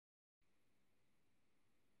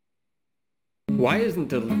Why isn't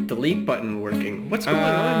the delete button working? What's going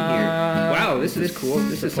on here? Wow, this is cool.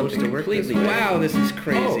 This is supposed something to work completely. this way? Wow, this is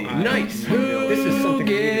crazy. Oh, Nice. Who This is something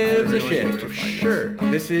gives a completely shit? Sure.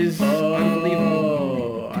 This is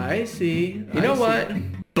unbelievable. Oh, I see. You know what?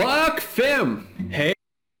 Buck Fim. Hey.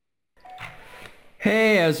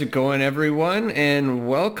 Hey, how's it going, everyone? And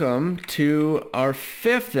welcome to our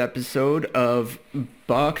 5th episode of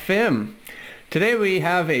Buck Fim. Today we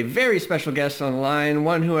have a very special guest on the line,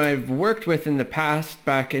 one who I've worked with in the past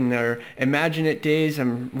back in our Imagine It days.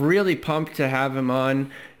 I'm really pumped to have him on.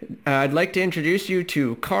 I'd like to introduce you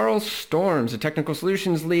to Carl Storms, a technical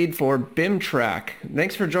solutions lead for BIMTrack.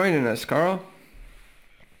 Thanks for joining us, Carl.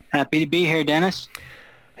 Happy to be here, Dennis.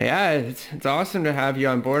 Yeah, it's awesome to have you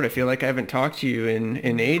on board. I feel like I haven't talked to you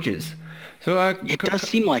in ages. So it does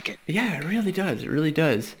seem like it. Yeah, it really does. It really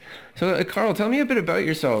does. So, Carl, tell me a bit about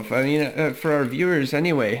yourself. I mean, for our viewers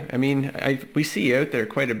anyway. I mean, we see you out there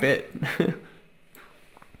quite a bit.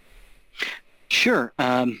 Sure.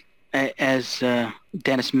 As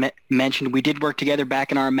Dennis mentioned, we did work together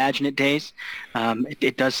back in our Imagine It days.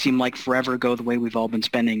 It does seem like forever ago, the way we've all been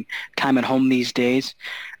spending time at home these days.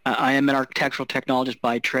 I am an architectural technologist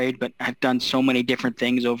by trade, but I've done so many different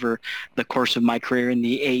things over the course of my career in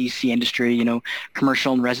the AEC industry,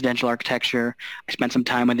 commercial and residential architecture. I spent some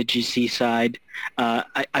time on the GC side.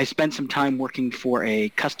 I spent some time working for a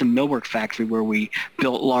custom millwork factory where we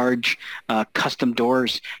built large custom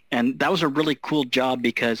doors. And that was a really cool job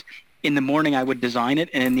because in the morning I would design it,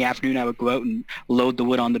 and in the afternoon I would go out and load the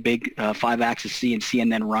wood on the big 5-axis CNC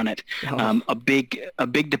and then run it. Oh. A big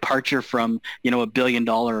departure from $1 billion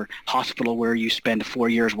hospital where you spend 4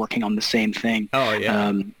 years working on the same thing. Oh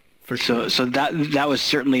yeah. For sure. So that was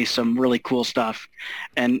certainly some really cool stuff,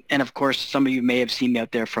 and of course some of you may have seen me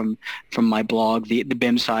out there from my blog, the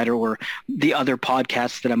BIM Sider, or the other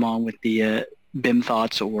podcasts that I'm on with the BIM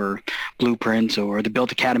Thoughts or Blueprints or the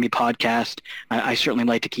Built Academy podcast. I certainly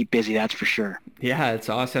like to keep busy, that's for sure. Yeah, it's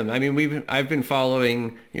awesome. I mean, I've been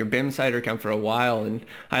following your BIM Cider account for a while, and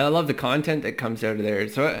I love the content that comes out of there.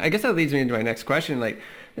 So I guess that leads me into my next question. Like,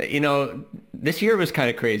 this year was kind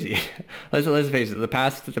of crazy. Let's face it. The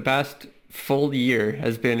past full year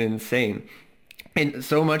has been insane. And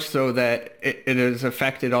so much so that it has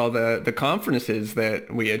affected all the conferences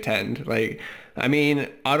that we attend. Like, I mean,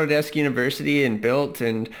 Autodesk University and Built,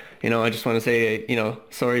 and, I just want to say,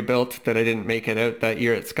 sorry, Built, that I didn't make it out that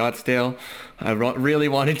year at Scottsdale. I really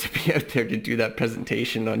wanted to be out there to do that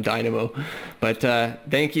presentation on Dynamo. But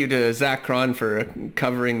thank you to Zach Cron for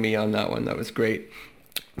covering me on that one. That was great.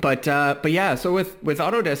 But yeah, so with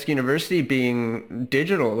Autodesk University being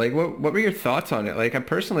digital, like, what were your thoughts on it? Like,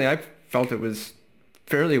 I felt it was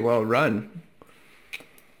fairly well run.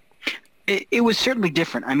 It was certainly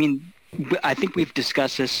different. I mean, I think we've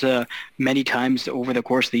discussed this many times over the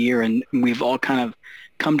course of the year, and we've all kind of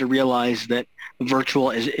come to realize that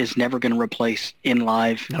virtual is never going to replace in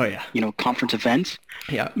live, conference events.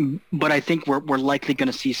 Yeah. But I think we're likely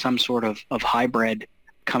going to see some sort of hybrid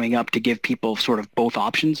coming up to give people sort of both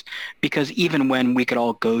options, because even when we could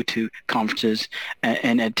all go to conferences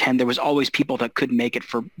and attend, there was always people that couldn't make it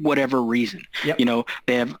for whatever reason. Yep.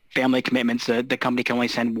 They have family commitments. The company can only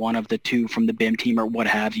send one of the two from the BIM team or what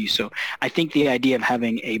have you. So I think the idea of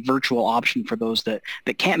having a virtual option for those that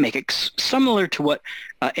can't make it, similar to what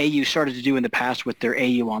AU started to do in the past with their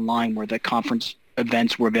AU Online, where the conference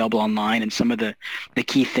events were available online, and some of the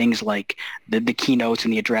key things like the keynotes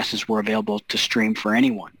and the addresses were available to stream for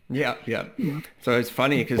anyone. Yeah. So it's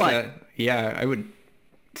funny because I would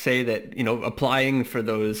say that applying for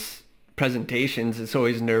those presentations, it's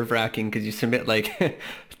always nerve-wracking because you submit like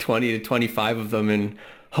 20 to 25 of them and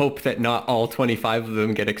hope that not all 25 of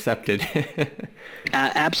them get accepted.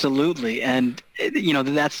 Absolutely. And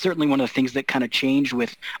that's certainly one of the things that kind of changed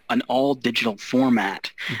with an all digital format.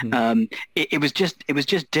 Mm-hmm. It was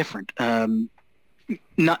just different.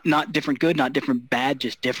 Not different good, not different bad,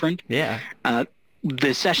 just different. Yeah.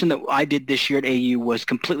 The session that I did this year at AU was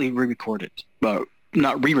completely re-recorded. Well,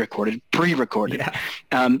 not re-recorded, pre-recorded.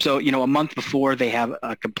 Yeah. So, a month before, they have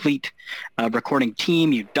a complete recording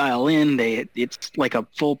team. You dial in. It's like a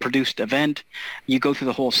full produced event. You go through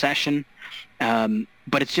the whole session.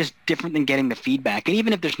 But it's just different than getting the feedback. And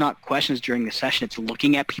even if there's not questions during the session, it's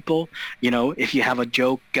looking at people, if you have a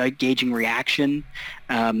joke, gauging reaction.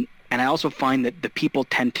 And I also find that the people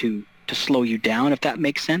tend to slow you down, if that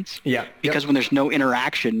makes sense. Yeah. Because when there's no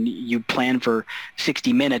interaction, you plan for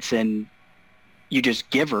 60 minutes and you just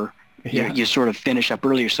give her. Yeah. You sort of finish up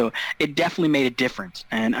earlier. So it definitely made a difference.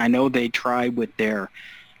 And I know they tried with their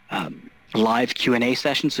live Q&A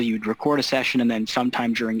session. So you'd record a session, and then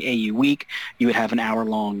sometime during AU week, you would have an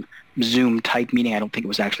hour-long Zoom type meeting. I don't think it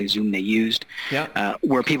was actually Zoom they used, Yeah.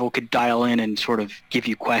 where people could dial in and sort of give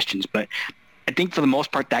you questions. But I think for the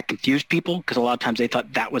most part that confused people, because a lot of times they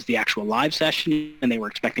thought that was the actual live session and they were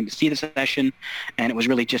expecting to see the session, and it was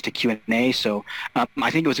really just a Q&A. So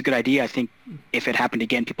I think it was a good idea. I think if it happened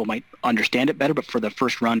again, people might understand it better. But for the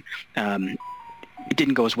first run, it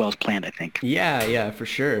didn't go as well as planned, I think. Yeah, yeah, for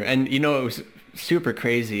sure. And you know, it was super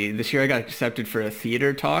crazy. This year I got accepted for a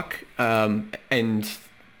theater talk, and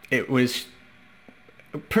it was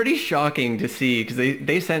pretty shocking to see because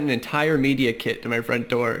they sent an entire media kit to my front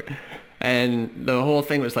door. And the whole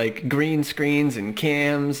thing was like green screens and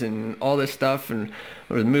cams and all this stuff. And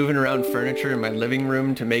I was moving around furniture in my living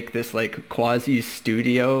room to make this like quasi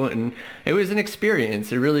studio. And it was an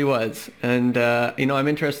experience. It really was. And, you know, I'm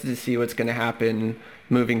interested to see what's going to happen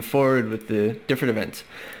moving forward with the different events.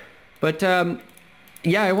 But,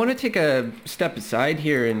 yeah, I want to take a step aside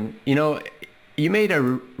here. And, you know, you made a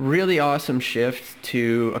really awesome shift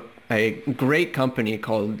to a great company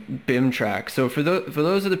called BIMTrack. So for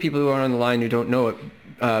those of the people who are on the line who don't know what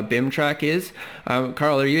BIMTrack is,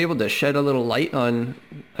 Carl, are you able to shed a little light on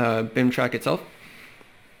BIMTrack itself?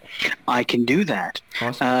 I can do that.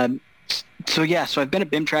 Awesome. So I've been at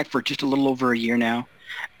BIMTrack for just a little over a year now.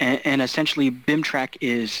 And essentially, BIMTrack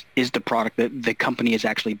is the product that the company is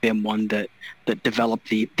actually BIM1 that developed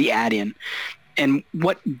the add-in. And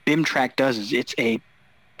what BIMTrack does is it's a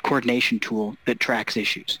coordination tool that tracks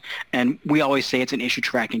issues. And we always say it's an issue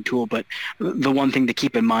tracking tool, but the one thing to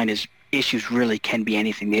keep in mind is issues really can be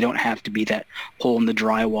anything. They don't have to be that hole in the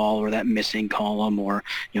drywall or that missing column or,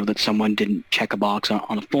 you know, that someone didn't check a box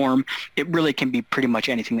on a form. It really can be pretty much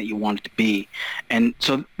anything that you want it to be. And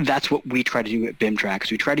so that's what we try to do at BIMTrack.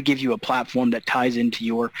 So we try to give you a platform that ties into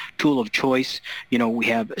your tool of choice. You know, we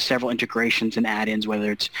have several integrations and add-ins,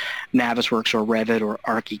 whether it's Navisworks or Revit or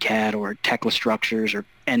ArchiCAD or Tekla Structures or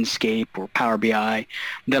Enscape or Power BI,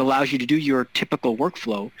 that allows you to do your typical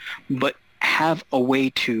workflow, but have a way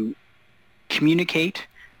to communicate,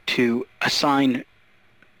 to assign,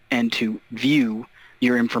 and to view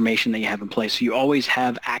your information that you have in place. So you always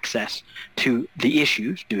have access to the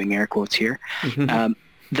issues, doing air quotes here,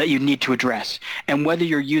 that you need to address. And whether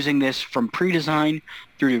you're using this from pre-design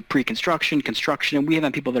through to pre-construction, construction, and we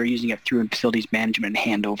have people that are using it through in facilities management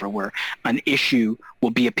and handover, where an issue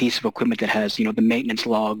will be a piece of equipment that has, you know, the maintenance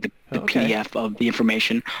log, the PDF of the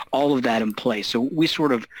information, all of that in place. So we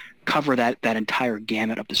sort of cover that entire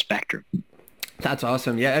gamut of the spectrum. That's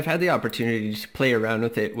awesome. Yeah, I've had the opportunity to play around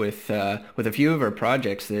with it with a few of our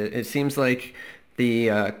projects. It seems like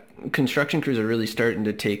the construction crews are really starting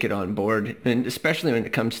to take it on board, and especially when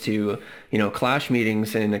it comes to, you know, clash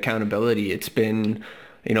meetings and accountability. It's been,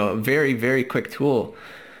 you know, a very, very quick tool.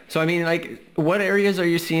 So, I mean, like, what areas are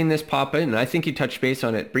you seeing this pop in? I think you touched base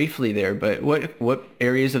on it briefly there, but what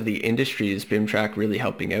areas of the industry is BIMTrack really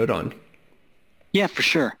helping out on? Yeah, for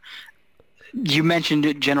sure. You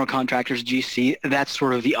mentioned general contractors, GC. That's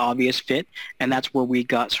sort of the obvious fit, and that's where we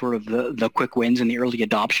got sort of the quick wins and the early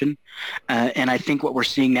adoption. And I think what we're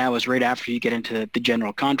seeing now is right after you get into the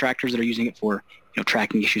general contractors that are using it for, you know,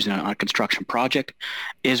 tracking issues on a construction project,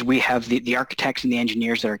 is we have the architects and the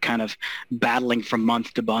engineers that are kind of battling from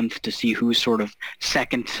month to month to see who's sort of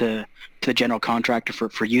second to the general contractor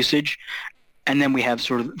for usage. And then we have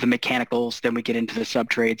sort of the mechanicals, then we get into the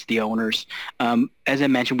subtrades, the owners. As I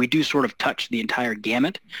mentioned, we do sort of touch the entire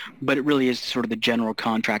gamut, but it really is sort of the general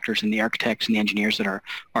contractors and the architects and the engineers that are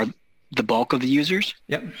the bulk of the users.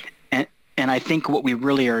 Yep. And I think what we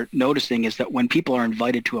really are noticing is that when people are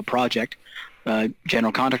invited to a project,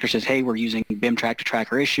 general contractor says, hey, we're using BIMTrack to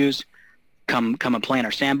track our issues, come and play in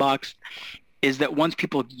our sandbox, is that once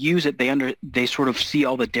people use it, they sort of see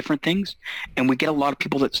all the different things, and we get a lot of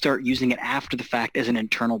people that start using it after the fact as an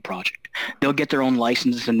internal project. They'll get their own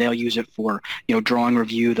licenses and they'll use it for, you know, drawing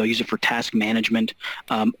review. They'll use it for task management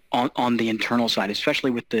on the internal side,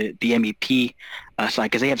 especially with the MEP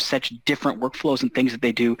side, because they have such different workflows and things that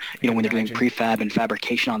they do, you know, when they're doing prefab and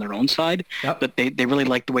fabrication on their own side. Yep. But they really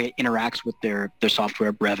like the way it interacts with their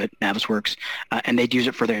software, Revit, Navisworks, and they'd use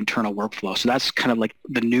it for their internal workflow. So that's kind of like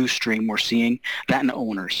the new stream we're seeing. That and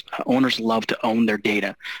owners. Owners love to own their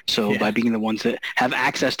data. So by being the ones that have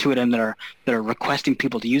access to it and that are requesting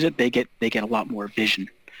people to use it, they get a lot more vision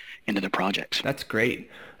into the projects. That's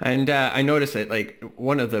great. And I noticed that, like,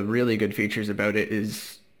 one of the really good features about it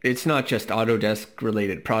is it's not just Autodesk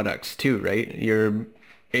related products too, right? You're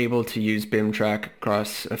able to use BIMTrack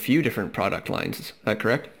across a few different product lines. Is that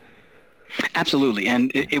correct? Absolutely.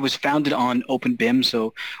 And it was founded on OpenBIM.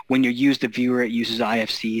 So when you use the viewer, it uses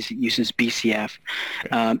IFCs, it uses BCF.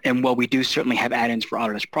 Okay. And while we do certainly have add-ins for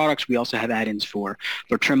Autodesk products, we also have add-ins for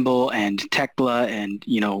Trimble and Tekla and,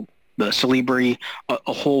 the Celibri,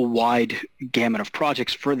 a whole wide gamut of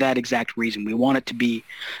projects for that exact reason. We want it to be,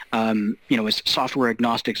 as software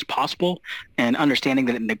agnostic as possible, and understanding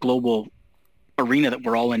that in the global arena that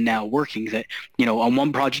we're all in now working, that on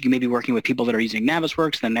one project you may be working with people that are using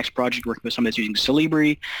Navisworks, then the next project working with somebody that's using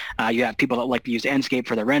Celibri. You have people that like to use Enscape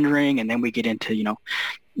for their rendering, and then we get into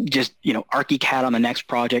ArchiCAD on the next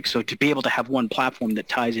project. So to be able to have one platform that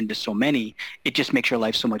ties into so many, it just makes your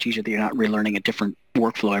life so much easier that you're not relearning a different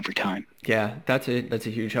workflow every time. Yeah, that's a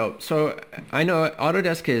huge help. So I know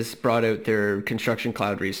Autodesk has brought out their Construction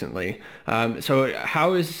Cloud recently. So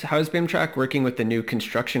how is BIMTrack working with the new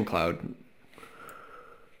Construction Cloud?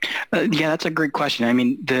 Yeah, that's a great question. I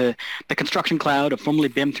mean, the Construction Cloud, formerly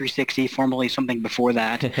BIM 360, formerly something before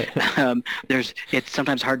that, it's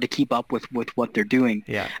sometimes hard to keep up with what they're doing.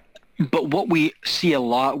 Yeah. But what we see a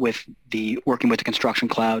lot with the working with the Construction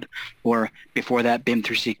Cloud, or before that BIM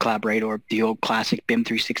 360 Collaborate, or the old classic BIM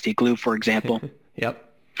 360 Glue, for example. Yep.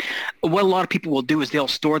 What a lot of people will do is they'll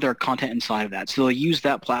store their content inside of that. So they'll use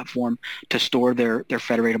that platform to store their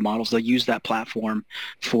federated models. They'll use that platform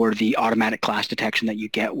for the automatic clash detection that you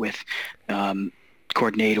get with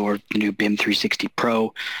Coordinate or the new BIM 360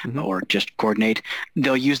 Pro, or just Coordinate.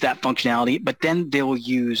 They'll use that functionality, but then they will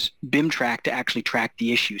use BIMTrack to actually track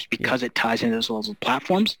the issues because it ties into those levels of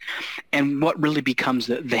platforms. And what really becomes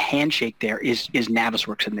the handshake there is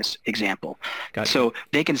Navisworks in this example. Gotcha. So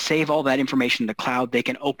they can save all that information in the cloud. They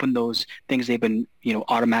can open those things they've been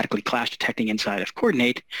automatically clash detecting inside of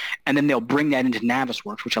Coordinate, and then they'll bring that into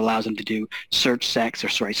Navisworks, which allows them to do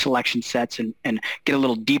selection sets and get a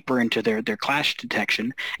little deeper into their clash detection.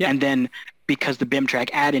 Yeah. And then because the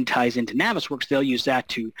BIMTrack add-in ties into Navisworks, they'll use that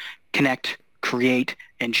to connect, create,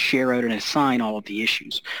 and share out and assign all of the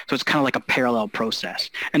issues. So it's kind of like a parallel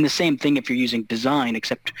process. And the same thing if you're using design,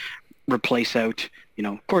 except replace out,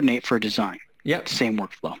 Coordinate for design. Yep. Same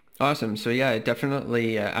workflow. Awesome. So yeah, it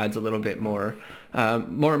definitely adds a little bit more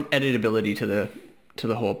editability to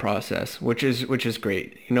the whole process, which is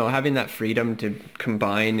great. Having that freedom to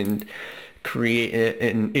combine and create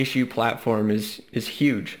an issue platform is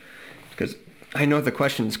huge, because I know the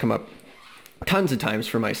questions come up tons of times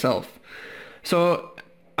for myself. So,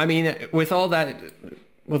 I mean, with all that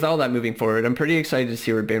moving forward, I'm pretty excited to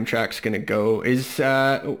see where BIMTrack's going to go. Is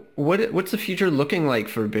what's the future looking like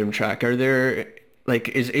for BIMTrack? Are there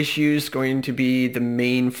is issues going to be the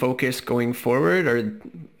main focus going forward? Or,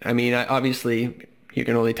 I mean, obviously you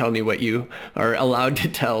can only tell me what you are allowed to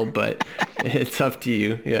tell, but it's up to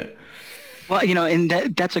you. Yeah. Well, and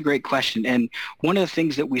that's a great question. And one of the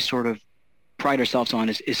things that we sort of pride ourselves on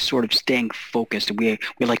is sort of staying focused. We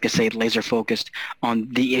like to say laser focused on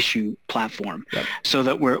the issue platform. Yep. So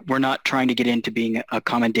that we're not trying to get into being a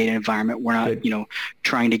common data environment. We're not,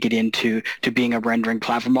 trying to get into being a rendering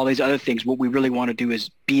platform, all these other things. What we really want to do is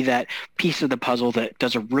be that piece of the puzzle that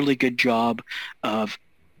does a really good job of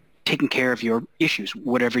taking care of your issues,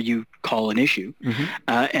 whatever you call an issue,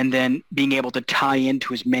 and then being able to tie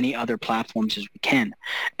into as many other platforms as we can.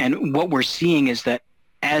 And what we're seeing is that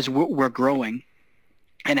as we're growing,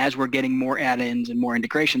 and as we're getting more add-ins and more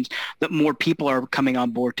integrations, that more people are coming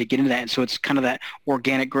on board to get into that. And so it's kind of that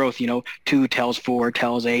organic growth, 2 tells 4,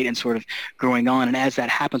 tells 8, and sort of growing on. And as that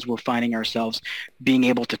happens, we're finding ourselves being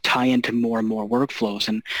able to tie into more and more workflows.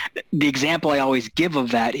 And the example I always give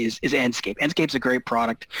of that is Enscape. Enscape's a great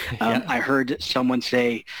product. I heard someone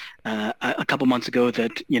say a couple months ago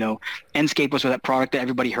that, Enscape was that product that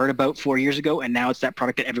everybody heard about 4 years ago, and now it's that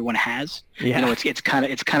product that everyone has. Yeah. It's kind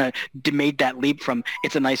of made that leap from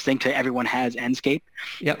it's a nice thing to everyone has Enscape.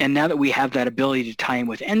 Yep. And now that we have that ability to tie in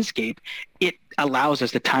with Enscape, it allows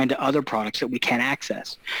us to tie into other products that we can't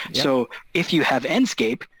access. Yep. So if you have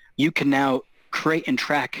Enscape, you can now create and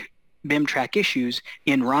track BIMTrack issues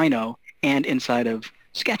in Rhino and inside of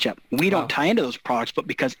SketchUp. We don't tie into those products, but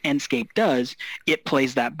because Enscape does, it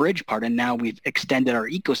plays that bridge part, and now we've extended our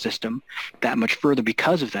ecosystem that much further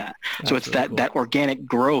because of that. So it's really that organic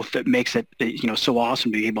growth that makes it so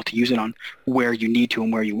awesome to be able to use it on where you need to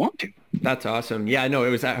and where you want to. That's awesome. Yeah, no, I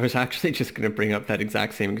was actually just going to bring up that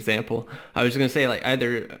exact same example. I was going to say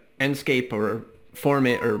either Enscape or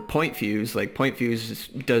Formit or Point Fuse. Point Fuse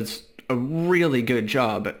does a really good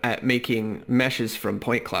job at making meshes from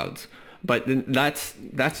point clouds. But that's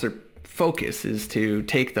their focus, is to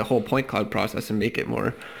take the whole point cloud process and make it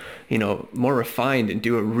more, more refined, and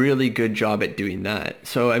do a really good job at doing that.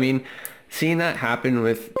 So, I mean, seeing that happen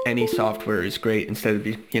with any software is great instead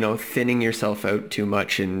of, thinning yourself out too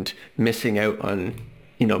much and missing out on,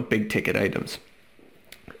 big ticket items.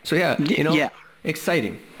 So yeah, Yeah.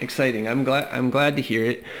 exciting. I'm glad to hear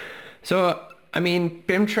it. So, I mean,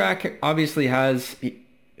 BIMTrack obviously has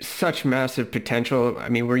such massive potential. I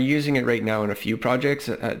mean, we're using it right now in a few projects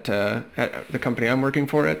at the company I'm working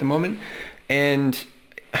for at the moment. And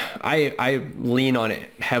I lean on it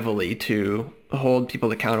heavily to hold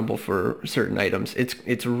people accountable for certain items.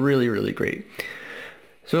 It's really, really great.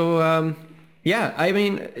 So, yeah, I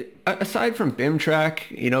mean, aside from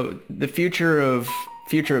BIMTrack, the future of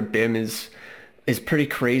BIM is pretty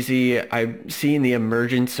crazy. I've seen the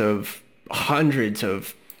emergence of hundreds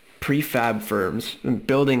of prefab firms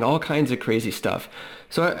building all kinds of crazy stuff.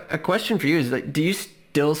 So a question for you is like, do you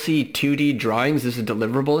still see 2D drawings as a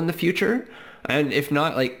deliverable in the future? And if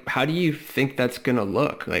not, like, how do you think that's gonna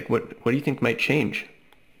look? Like, what do you think might change?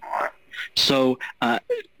 So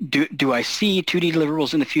do I see 2D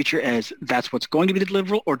deliverables in the future as that's what's going to be the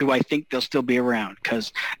deliverable, or do I think they'll still be around?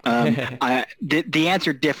 Because the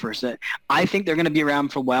answer differs. I think they're going to be around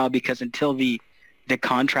for a while because until the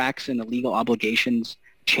contracts and the legal obligations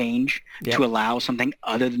change to allow something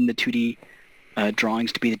other than the 2D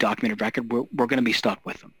drawings to be the documented record, we're going to be stuck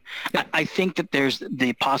with them. I think that there's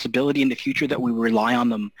the possibility in the future that we rely on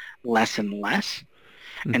them less and less.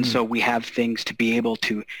 And so we have things to be able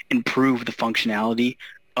to improve the functionality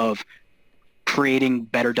of creating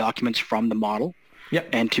better documents from the model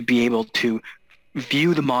and to be able to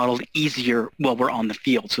view the model easier while we're on the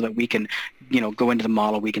field so that we can, go into the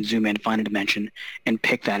model, we can zoom in, find a dimension, and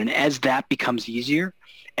pick that. And as that becomes easier,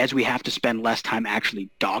 as we have to spend less time actually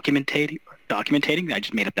documenting, I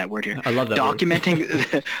just made up that word here. I love that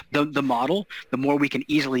documenting the model, the more we can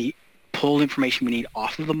easily pull information we need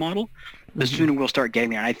off of the model, the sooner we'll start getting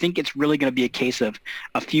there. And I think it's really going to be a case of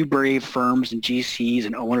a few brave firms and GCs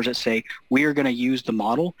and owners that say, we are going to use the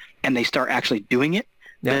model, and they start actually doing it.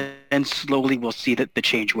 Then slowly we'll see the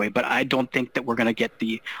change away. But I don't think that we're going to get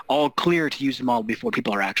the all clear to use the model before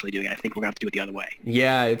people are actually doing it. I think we're going to have to do it the other way.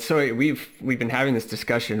 Yeah, it's so we've been having this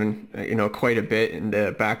discussion, quite a bit in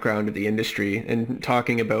the background of the industry and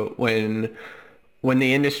talking about when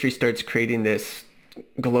the industry starts creating this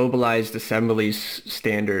globalized assemblies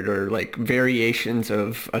standard or like variations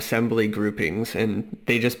of assembly groupings, and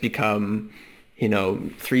they just become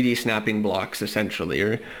 3D snapping blocks essentially,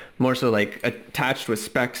 or more so like attached with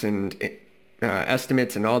specs and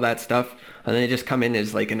estimates and all that stuff, and they just come in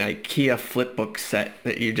as like an IKEA flipbook set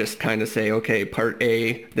that you just kind of say, okay, part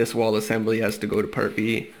A, this wall assembly has to go to part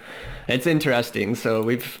B. It's interesting. So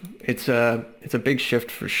it's a big shift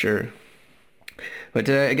for sure. But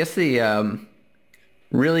I guess the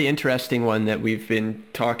really interesting one that we've been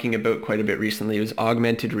talking about quite a bit recently is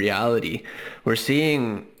augmented reality. We're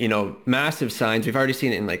seeing, massive signs. We've already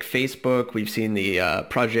seen it in like Facebook. We've seen the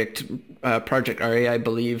Project RA, I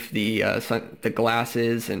believe, the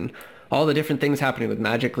glasses and all the different things happening with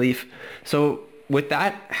Magic Leaf. So with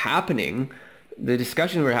that happening, the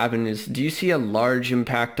discussion we're having is, do you see a large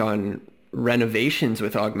impact on renovations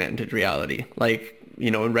with augmented reality? Like,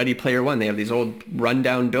 in Ready Player One, they have these old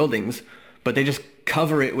rundown buildings, but they just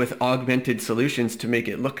cover it with augmented solutions to make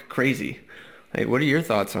it look crazy. Like, what are your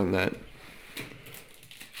thoughts on that?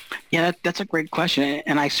 Yeah, that's a great question.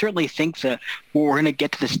 And I certainly think that we're going to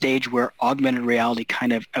get to the stage where augmented reality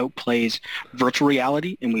kind of outplays virtual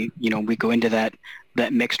reality. And we go into that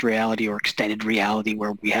mixed reality or extended reality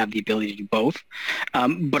where we have the ability to do both.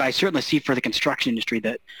 But I certainly see for the construction industry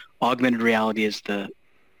that augmented reality is the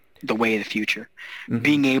way of the future.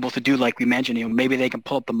 Being able to do, like we mentioned, maybe they can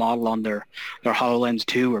pull up the model on their HoloLens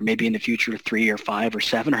 2, or maybe in the future 3 or 5 or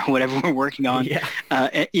 7 or whatever we're working on.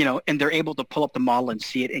 And they're able to pull up the model and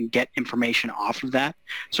see it and get information off of that,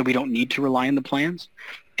 so we don't need to rely on the plans.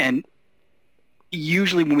 And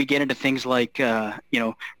usually when we get into things like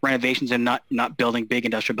renovations and not building big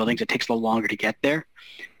industrial buildings, it takes a little longer to get there.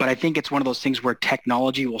 But I think it's one of those things where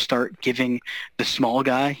technology will start giving the small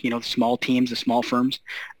guy, the small teams, the small firms,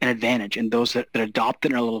 an advantage. And those that adopt it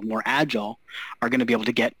and are a little more agile are going to be able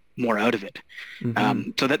to get more out of it.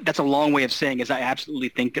 So that's a long way of saying is I absolutely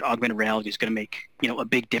think that augmented reality is going to make, a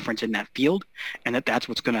big difference in that field, and that's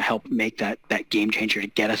what's going to help make that game changer to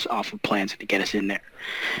get us off of plans and to get us in there.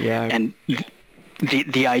 Yeah. And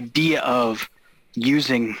the idea of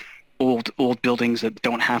using old buildings that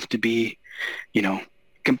don't have to be,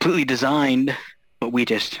 completely designed, but we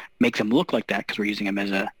just make them look like that because we're using them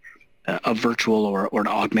as a virtual or an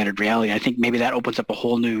augmented reality. I think maybe that opens up a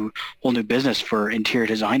whole new business for interior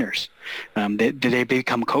designers. They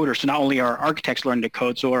become coders. So not only are architects learning to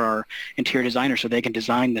code, so are our interior designers, so they can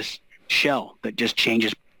design this shell that just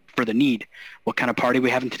changes for the need. What kind of party are we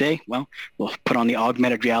having today? Well, we'll put on the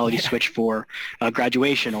augmented reality switch for a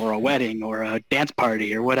graduation or a wedding or a dance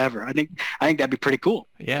party or whatever. I think that'd be pretty cool.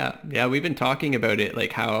 Yeah, yeah, we've been talking about it,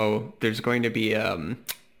 like how there's going to be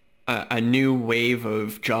a new wave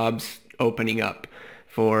of jobs opening up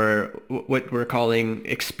for what we're calling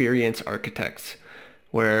experience architects,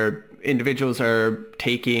 where individuals are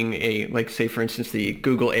taking like say for instance the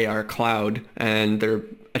Google AR cloud, and they're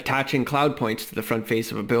attaching cloud points to the front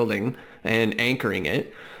face of a building and anchoring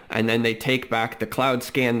it, and then they take back the cloud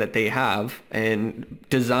scan that they have and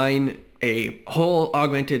design a whole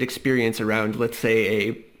augmented experience around, let's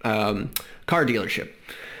say, a car dealership.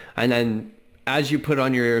 And then as you put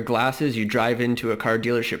on your glasses, you drive into a car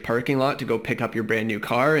dealership parking lot to go pick up your brand new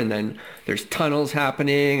car, and then there's tunnels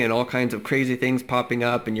happening and all kinds of crazy things popping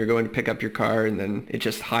up, and you're going to pick up your car, and then it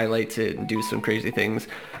just highlights it and do some crazy things.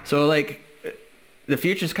 So like the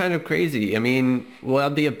future's kind of crazy. I mean, we'll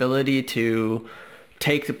have the ability to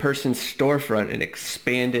take the person's storefront and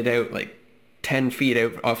expand it out like 10 feet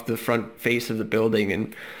out off the front face of the building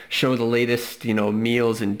and show the latest,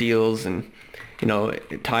 meals and deals, and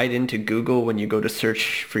tied into Google when you go to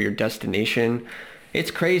search for your destination. It's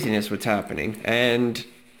craziness what's happening, and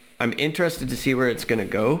I'm interested to see where it's going to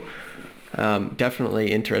go.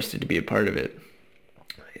 Definitely interested to be a part of it.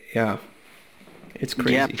 Yeah, it's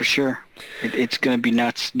crazy. Yeah, for sure. It's going to be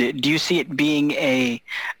nuts. Do you see it being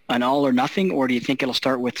an all or nothing, or do you think it'll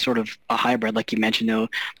start with sort of a hybrid, like you mentioned, though?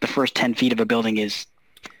 The first 10 feet of a building is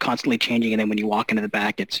constantly changing, and then when you walk into the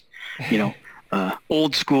back, it's,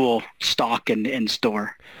 old school stock and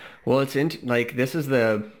store. Well, it's like this is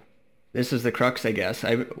the crux, I guess.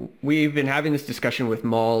 We've been having this discussion with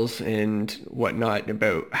malls and whatnot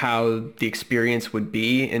about how the experience would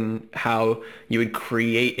be and how you would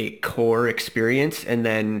create a core experience and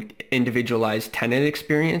then individualize tenant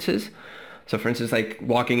experiences. So for instance, like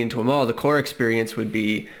walking into a mall, the core experience would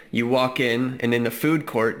be you walk in, and in the food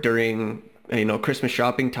court during Christmas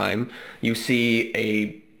shopping time, you see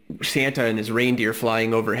a Santa and his reindeer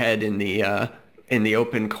flying overhead in the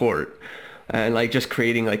open court, and like just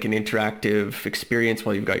creating like an interactive experience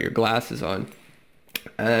while you've got your glasses on.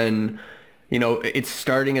 And it's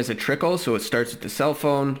starting as a trickle, so it starts with the cell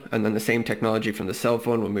phone, and then the same technology from the cell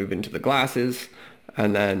phone will move into the glasses,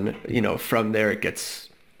 and then from there it gets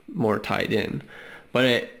more tied in.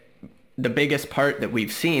 But the biggest part that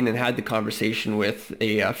we've seen and had the conversation with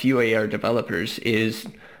a few AR developers is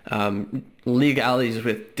legalities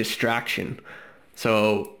with distraction.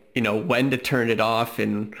 So, when to turn it off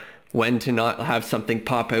and when to not have something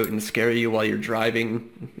pop out and scare you while you're driving,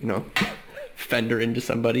 fender into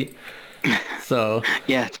somebody. So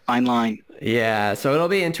yeah, it's a fine line. Yeah, so it'll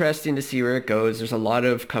be interesting to see where it goes. There's a lot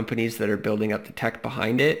of companies that are building up the tech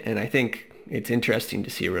behind it, and I think it's interesting to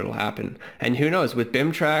see where it'll happen. And who knows, with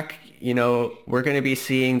BIMTrack, we're going to be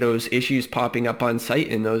seeing those issues popping up on site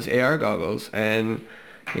in those AR goggles. And,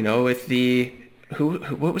 with the,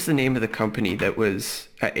 what was the name of the company that was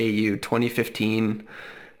at AU 2015?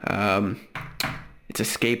 It's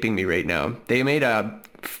escaping me right now. They made a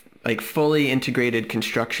fully integrated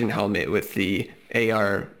construction helmet with the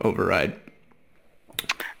AR override.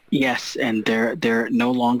 Yes, and they're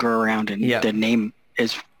no longer around, and the name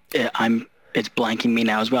is it's blanking me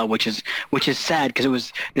now as well, which is sad, because it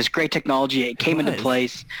was this great technology. It came into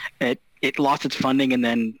place. It lost its funding, and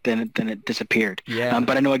then it disappeared. Yeah.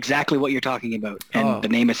 But I know exactly what you're talking about, and the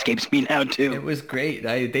name escapes me now too. It was great.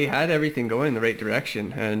 They had everything going in the right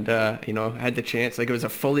direction, and had the chance. Like, it was a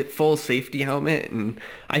full safety helmet, and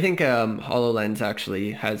I think HoloLens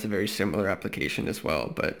actually has a very similar application as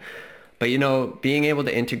well. But being able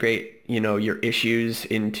to integrate your issues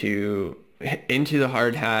into the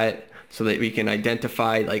hard hat, so that we can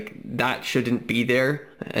identify like that shouldn't be there,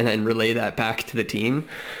 and then relay that back to the team.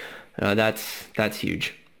 That's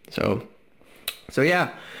huge. So yeah,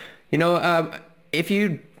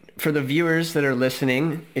 for the viewers that are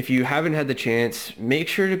listening, if you haven't had the chance, make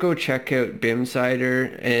sure to go check out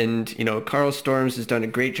BIMsider. And Carl Storms has done a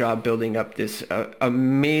great job building up this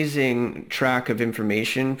amazing track of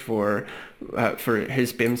information for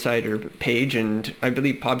his BIMsider page, and I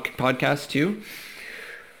believe podcast too.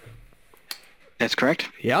 That's correct.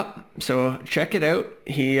 Yep. So check it out.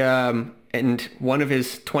 He and one of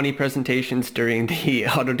his 20 presentations during the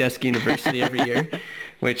Autodesk University every year,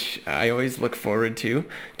 which I always look forward to.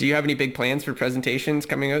 Do you have any big plans for presentations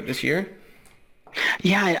coming out this year?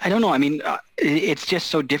 Yeah, I don't know. I mean, it's just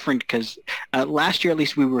so different because last year, at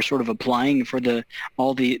least, we were sort of applying for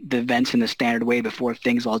all the events in the standard way before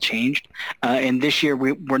things all changed. And this year,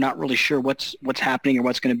 we're not really sure what's happening or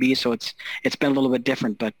what's going to be. So it's been a little bit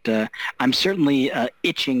different. But I'm certainly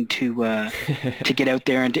itching to get out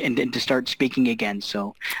there and to start speaking again.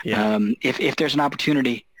 So Yeah. if there's an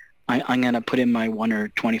opportunity, I'm going to put in my 1 or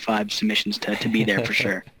 25 submissions to be there for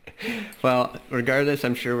sure. Well, regardless,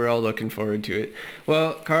 I'm sure we're all looking forward to it.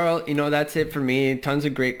 Well, Carl, that's it for me. Tons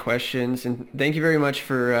of great questions, and thank you very much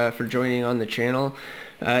for joining on the channel.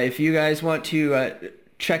 If you guys want to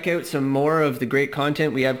check out some more of the great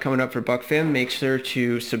content we have coming up for Buck Fem, make sure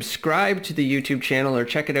to subscribe to the YouTube channel or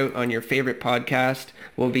check it out on your favorite podcast.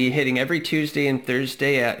 We'll be hitting every Tuesday and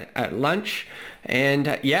Thursday at lunch.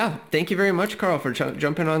 And yeah, thank you very much, Carl, for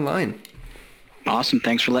jumping online. Awesome.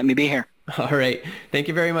 Thanks for letting me be here. All right. Thank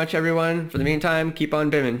you very much, everyone. For the meantime, keep on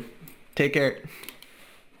bimming. Take care.